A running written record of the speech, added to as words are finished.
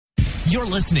You're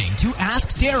listening to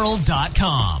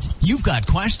AskDarryl.com. You've got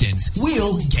questions,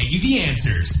 we'll get you the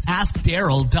answers.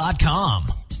 AskDarryl.com.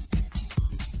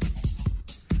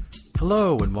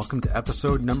 Hello, and welcome to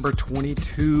episode number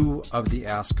 22 of the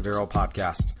Ask Darryl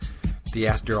podcast. The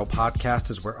Ask Darryl podcast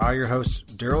is where I, your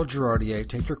host, Darryl Girardier,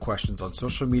 take your questions on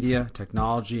social media,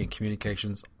 technology, and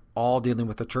communications, all dealing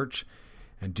with the church,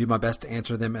 and do my best to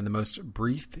answer them in the most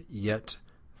brief yet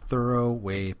thorough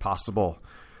way possible.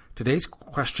 Today's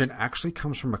question actually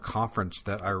comes from a conference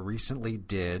that I recently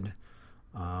did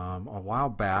a while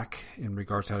back in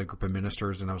regards to a group of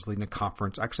ministers, and I was leading a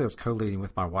conference. Actually, I was co-leading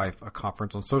with my wife a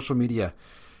conference on social media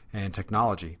and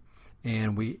technology.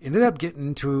 And we ended up getting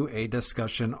into a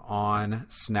discussion on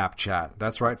Snapchat.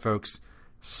 That's right, folks,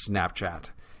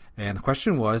 Snapchat. And the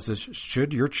question was,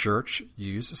 should your church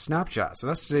use Snapchat? So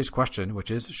that's today's question,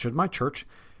 which is, should my church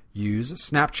use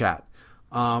Snapchat?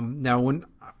 Now, when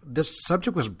this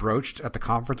subject was broached at the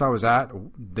conference I was at,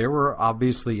 there were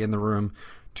obviously in the room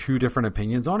two different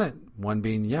opinions on it. One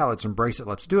being, yeah, let's embrace it,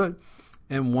 let's do it.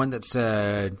 And one that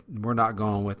said, we're not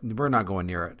going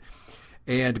near it.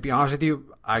 And to be honest with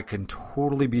you, I can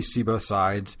totally see both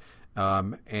sides.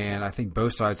 And I think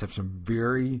both sides have some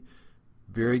very,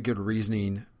 very good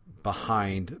reasoning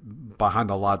behind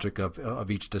the logic of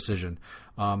each decision.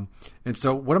 And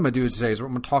so what I'm going to do today is I'm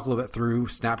going to talk a little bit through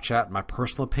Snapchat, my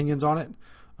personal opinions on it,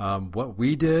 what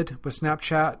we did with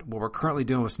Snapchat, what we're currently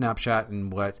doing with Snapchat,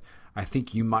 and what I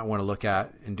think you might want to look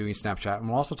at in doing Snapchat. And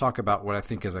we'll also talk about what I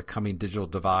think is a coming digital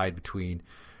divide between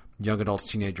young adults,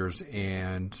 teenagers,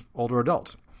 and older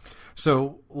adults.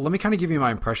 So let me kind of give you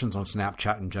my impressions on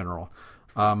Snapchat in general.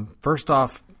 First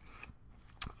off,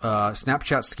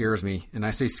 Snapchat scares me, and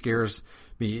I say scares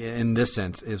me in this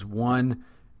sense, is one,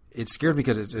 it scares me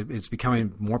because it's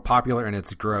becoming more popular in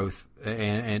its growth,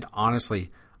 and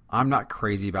honestly, I'm not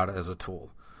crazy about it as a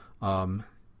tool.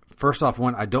 First off,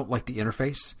 one, I don't like the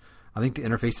interface. I think the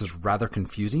interface is rather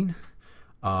confusing.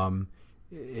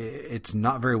 It's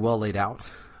not very well laid out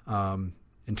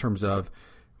in terms of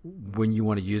when you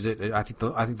want to use it. I think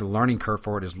the learning curve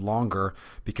for it is longer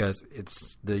because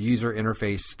it's the user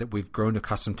interface that we've grown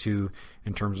accustomed to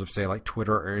in terms of, say, like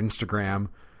Twitter or Instagram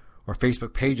or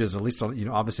Facebook pages, at least on,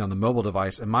 obviously on the mobile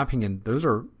device. In my opinion, those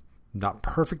are not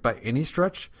perfect by any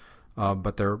stretch,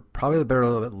 but they're probably a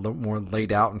little bit more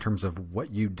laid out in terms of what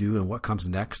you do and what comes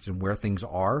next and where things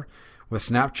are. With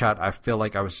Snapchat, I feel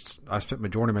like I spent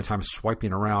majority of my time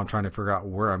swiping around trying to figure out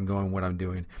where I'm going, what I'm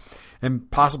doing. And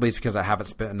possibly it's because I haven't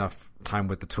spent enough time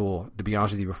with the tool. To be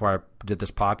honest with you, before I did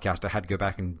this podcast, I had to go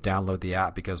back and download the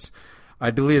app because I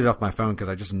deleted it off my phone because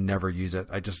I just never use it.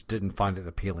 I just didn't find it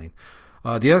appealing.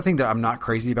 The other thing that I'm not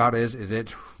crazy about is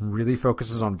it really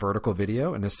focuses on vertical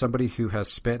video. And as somebody who has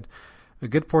spent a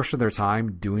good portion of their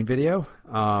time doing video,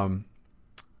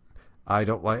 I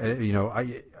don't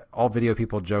like, all video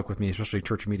people joke with me, especially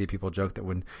church media people joke that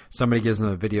when somebody gives them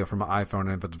a video from an iPhone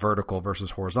and if it's vertical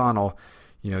versus horizontal,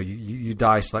 you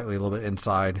die slightly a little bit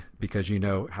inside because you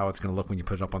know how it's going to look when you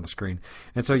put it up on the screen.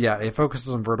 And so, yeah, it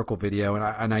focuses on vertical video,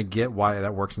 and I get why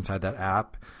that works inside that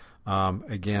app.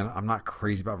 Again, I'm not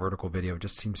crazy about vertical video. It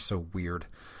just seems so weird.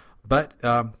 But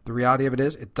the reality of it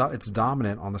is it's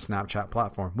dominant on the Snapchat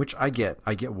platform, which I get.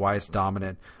 I get why it's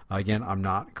dominant. Again, I'm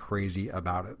not crazy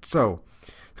about it. So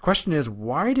the question is,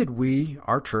 why did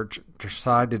our church,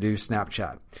 decide to do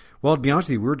Snapchat? Well, to be honest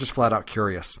with you, we were just flat out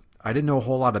curious. I didn't know a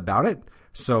whole lot about it.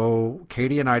 So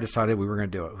Katie and I decided we were going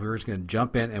to do it. We were just going to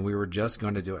jump in and we were just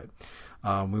going to do it.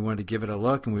 We wanted to give it a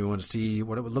look and we wanted to see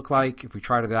what it would look like if we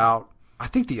tried it out. I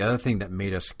think the other thing that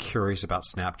made us curious about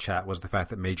Snapchat was the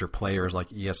fact that major players like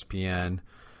ESPN,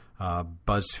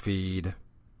 BuzzFeed,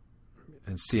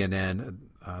 and CNN,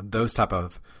 those type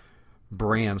of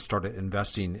brands started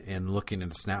investing in looking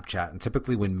into Snapchat. And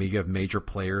typically when you have major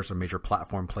players or major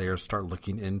platform players start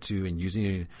looking into and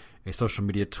using a social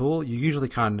media tool, you usually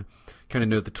kind of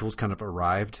know the tool's kind of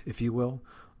arrived, if you will.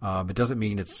 It doesn't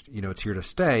mean it's here to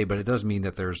stay, but it does mean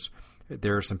that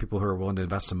there are some people who are willing to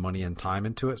invest some money and time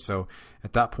into it. So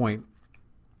at that point,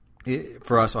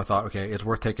 for us, I thought, okay, it's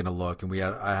worth taking a look. And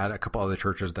I had a couple other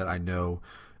churches that I know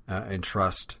and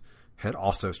trust had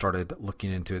also started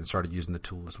looking into it and started using the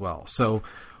tool as well. So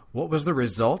what was the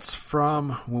results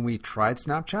from when we tried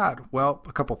Snapchat? Well,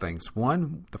 a couple things.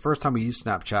 One, the first time we used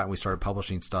Snapchat and we started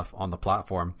publishing stuff on the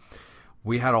platform,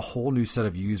 we had a whole new set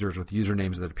of users with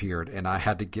usernames that appeared. And I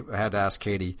had to ask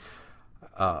Katie,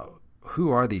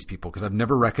 who are these people? Because I've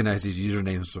never recognized these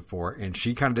usernames before. And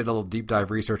she kind of did a little deep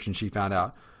dive research and she found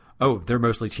out, oh, they're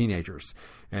mostly teenagers.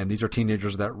 And these are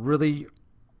teenagers that really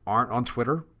aren't on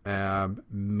Twitter.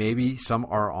 Maybe some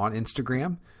are on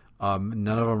Instagram. None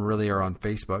of them really are on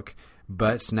Facebook.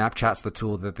 but Snapchat's the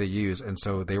tool that they use. And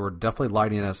so they were definitely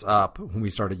lighting us up when we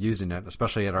started using it,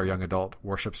 especially at our young adult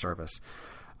worship service.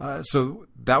 So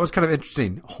that was kind of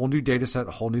interesting. A whole new data set,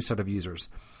 a whole new set of users.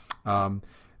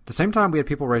 At the same time, we had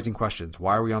people raising questions.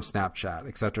 Why are we on Snapchat,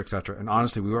 et cetera, et cetera? And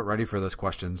honestly, we weren't ready for those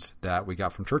questions that we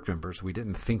got from church members. We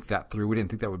didn't think that through. We didn't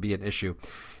think that would be an issue.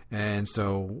 And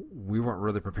so we weren't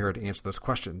really prepared to answer those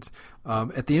questions.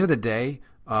 At the end of the day,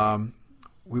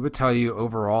 we would tell you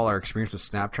overall our experience with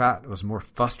Snapchat was more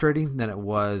frustrating than it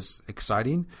was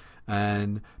exciting.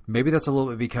 And maybe that's a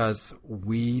little bit because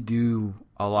we do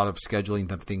a lot of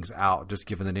scheduling of things out, just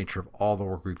given the nature of all the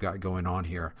work we've got going on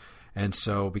here. And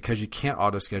so because you can't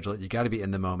auto-schedule it, you got to be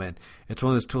in the moment. It's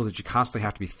one of those tools that you constantly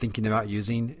have to be thinking about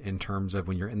using in terms of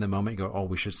when you're in the moment, you go, oh,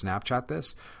 we should Snapchat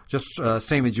this. Just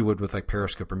same as you would with like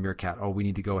Periscope or Meerkat. Oh, we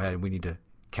need to go ahead and we need to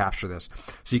capture this.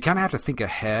 So you kind of have to think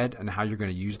ahead on how you're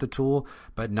going to use the tool,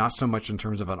 but not so much in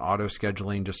terms of an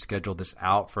auto-scheduling, just schedule this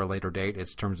out for a later date.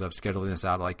 It's in terms of scheduling this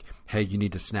out like, hey, you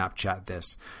need to Snapchat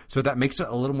this. So that makes it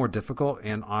a little more difficult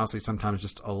and honestly sometimes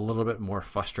just a little bit more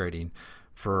frustrating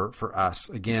for us.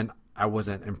 Again, I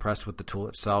wasn't impressed with the tool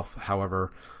itself.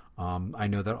 However, I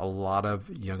know that a lot of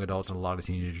young adults and a lot of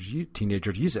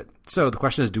teenagers use it. So the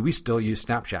question is, do we still use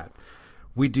Snapchat?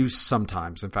 We do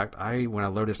sometimes. In fact, when I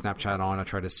loaded Snapchat on, I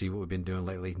tried to see what we've been doing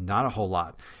lately. Not a whole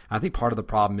lot. I think part of the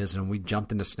problem is when we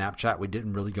jumped into Snapchat, we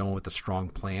didn't really go in with a strong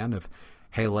plan of,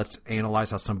 hey, let's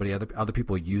analyze how other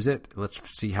people use it. Let's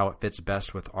see how it fits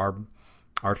best with our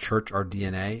church, our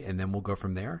DNA, and then we'll go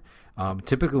from there.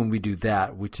 Typically when we do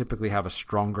that, we typically have a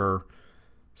stronger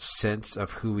sense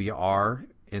of who we are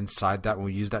inside that when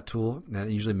we use that tool, and it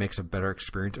usually makes a better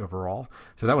experience overall.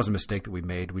 So that was a mistake that we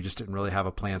made. We just didn't really have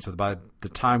a plan. So by the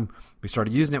time we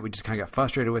started using it, we just kind of got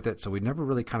frustrated with it. So we never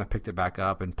really kind of picked it back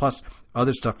up. And plus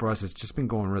other stuff for us has just been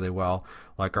going really well,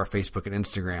 like our Facebook and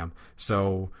Instagram.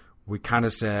 So we kind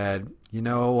of said, you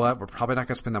know what, we're probably not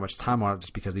going to spend that much time on it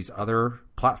just because these other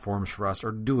platforms for us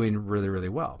are doing really, really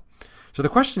well. So the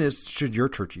question is, should your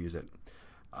church use it?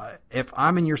 If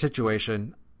I'm in your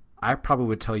situation, I probably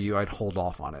would tell you I'd hold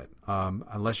off on it.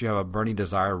 Unless you have a burning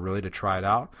desire really to try it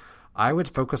out. I would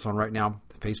focus on right now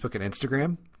Facebook and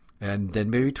Instagram, and then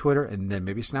maybe Twitter, and then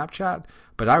maybe Snapchat.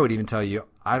 But I would even tell you,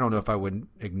 I don't know if I would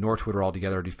ignore Twitter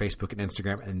altogether or do Facebook and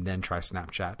Instagram and then try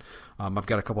Snapchat. I've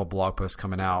got a couple of blog posts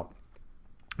coming out.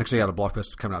 Actually, I got a blog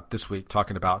post coming out this week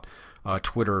talking about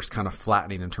Twitter's kind of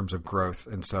flattening in terms of growth.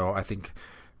 And so I think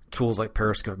tools like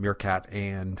Periscope, Meerkat,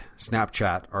 and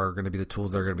Snapchat are going to be the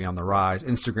tools that are going to be on the rise.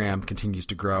 Instagram continues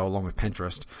to grow along with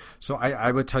Pinterest. So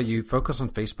I would tell you focus on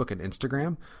Facebook and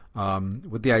Instagram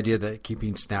with the idea that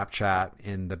keeping Snapchat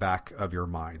in the back of your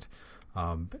mind.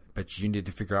 But you need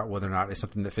to figure out whether or not it's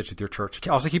something that fits with your church.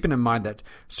 Also keeping in mind that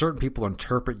certain people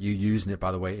interpret you using it,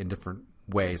 by the way, in different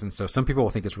ways. And so some people will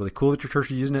think it's really cool that your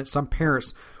church is using it. Some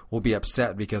parents will be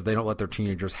upset because they don't let their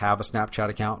teenagers have a Snapchat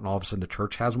account and all of a sudden the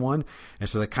church has one. And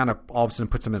so that kind of all of a sudden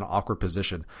puts them in an awkward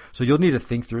position. So you'll need to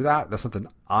think through that. That's something,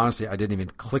 honestly, I didn't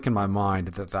even click in my mind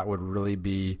that would really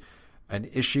be an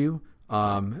issue.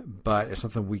 But it's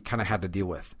something we kind of had to deal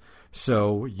with.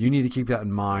 So you need to keep that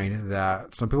in mind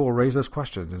that some people will raise those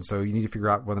questions. And so you need to figure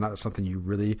out whether or not that's something you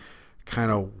really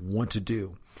kind of want to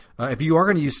do. If you are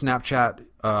going to use Snapchat,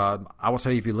 I will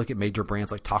tell you, if you look at major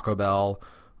brands like Taco Bell,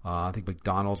 I think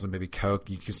McDonald's and maybe Coke,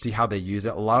 you can see how they use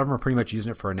it. A lot of them are pretty much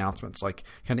using it for announcements, like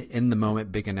kind of in the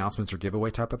moment, big announcements or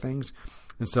giveaway type of things.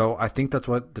 And so I think that's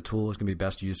what the tool is going to be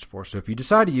best used for. So if you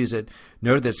decide to use it,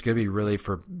 note that it's going to be really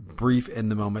for brief in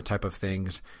the moment type of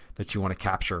things that you want to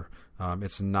capture.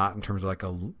 It's not in terms of like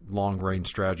a long range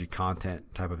strategy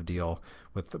content type of deal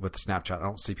with Snapchat. I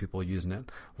don't see people using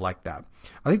it like that.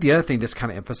 I think the other thing this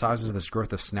kind of emphasizes this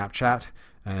growth of Snapchat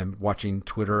and watching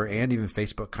Twitter and even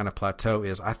Facebook kind of plateau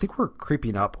is I think we're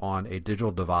creeping up on a digital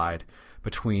divide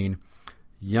between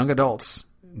young adults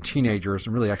and teenagers,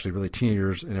 and really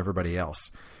teenagers and everybody else.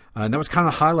 And that was kind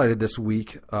of highlighted this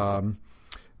week by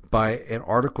an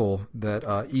article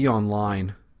that E!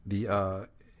 Online, the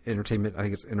entertainment, I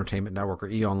think it's Entertainment Network or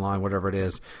E! Online, whatever it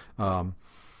is,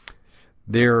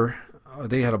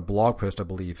 they had a blog post, I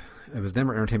believe. It was them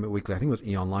or Entertainment Weekly. I think it was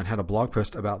E! Online, had a blog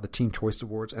post about the Teen Choice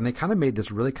Awards. And they kind of made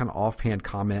this really kind of offhand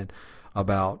comment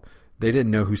about they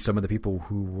didn't know who some of the people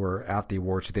who were at the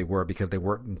awards who they were because they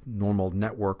weren't normal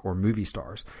network or movie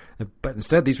stars. But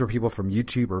instead, these were people from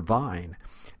YouTube or Vine.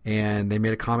 And they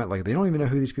made a comment like, they don't even know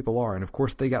who these people are. And of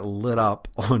course, they got lit up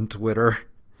on Twitter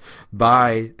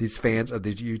by these fans of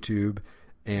these YouTube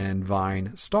and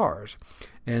Vine stars.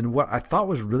 And what I thought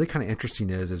was really kind of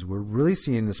interesting is we're really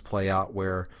seeing this play out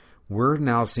where we're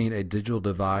now seeing a digital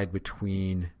divide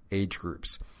between age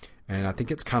groups. And I think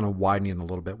it's kind of widening a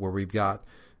little bit where we've got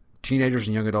teenagers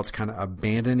and young adults kind of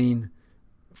abandoning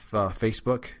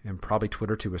Facebook and probably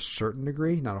Twitter to a certain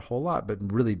degree, not a whole lot, but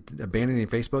really abandoning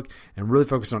Facebook and really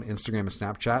focusing on Instagram and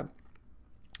Snapchat.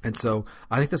 And so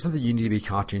I think that's something you need to be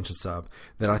conscientious of,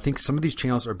 that I think some of these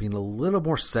channels are being a little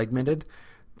more segmented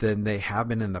than they have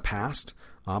been in the past.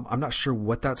 I'm not sure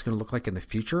what that's going to look like in the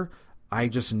future. I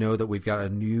just know that we've got a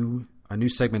new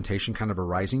segmentation kind of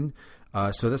arising.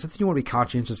 So that's something you want to be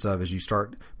conscientious of as you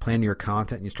start planning your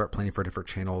content and you start planning for different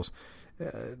channels.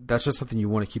 That's just something you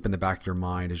want to keep in the back of your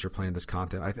mind as you're planning this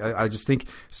content. I just think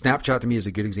Snapchat to me is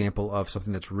a good example of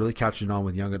something that's really catching on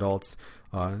with young adults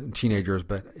and teenagers,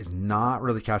 but is not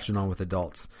really catching on with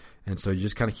adults. And so you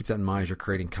just kind of keep that in mind as you're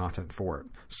creating content for it.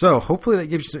 So hopefully that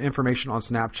gives you some information on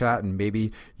Snapchat, and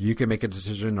maybe you can make a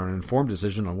decision or an informed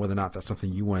decision on whether or not that's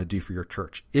something you want to do for your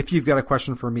church. If you've got a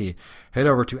question for me, head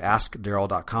over to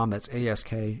askdarrell.com. That's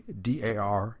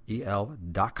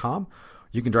AskDarel.com.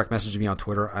 You can direct message me on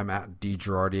Twitter. I'm at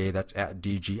DGirardier. That's at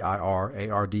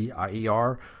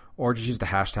DGIRARDIER. Or just use the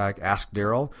hashtag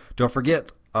AskDarrell. Don't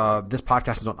forget, this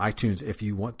podcast is on iTunes if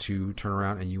you want to turn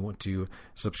around and you want to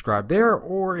subscribe there.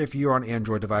 Or if you're on an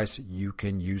Android device, you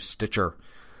can use Stitcher.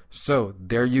 So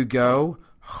there you go.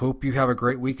 Hope you have a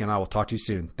great week, and I will talk to you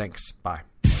soon. Thanks. Bye.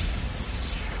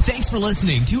 Thanks for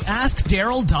listening to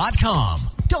AskDarrell.com.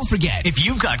 Don't forget, if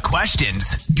you've got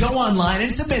questions, go online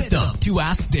and submit them to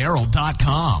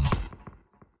AskDarrell.com.